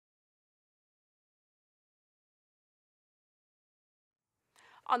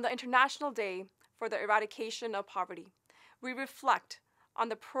On the International Day for the Eradication of Poverty, we reflect on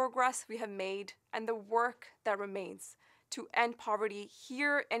the progress we have made and the work that remains to end poverty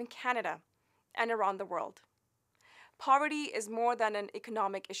here in Canada and around the world. Poverty is more than an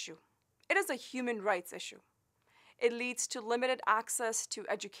economic issue. It is a human rights issue. It leads to limited access to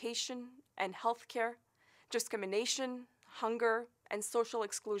education and healthcare, discrimination, hunger, and social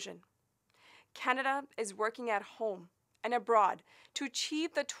exclusion. Canada is working at home and abroad to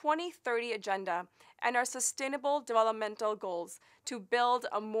achieve the 2030 Agenda and our Sustainable Developmental Goals to build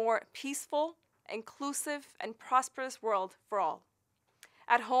a more peaceful, inclusive, and prosperous world for all.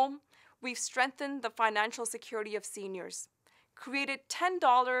 At home, we've strengthened the financial security of seniors, created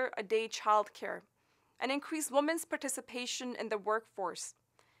 $10 a day childcare, and increased women's participation in the workforce,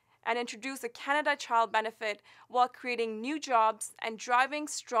 and introduced a Canada Child Benefit while creating new jobs and driving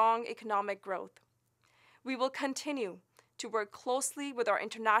strong economic growth. We will continue to work closely with our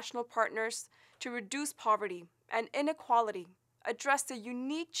international partners to reduce poverty and inequality, address the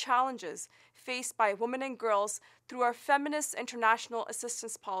unique challenges faced by women and girls through our feminist international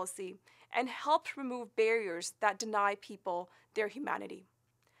assistance policy, and help remove barriers that deny people their humanity.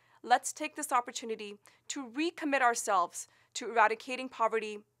 Let's take this opportunity to recommit ourselves to eradicating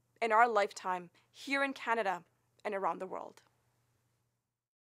poverty in our lifetime here in Canada and around the world.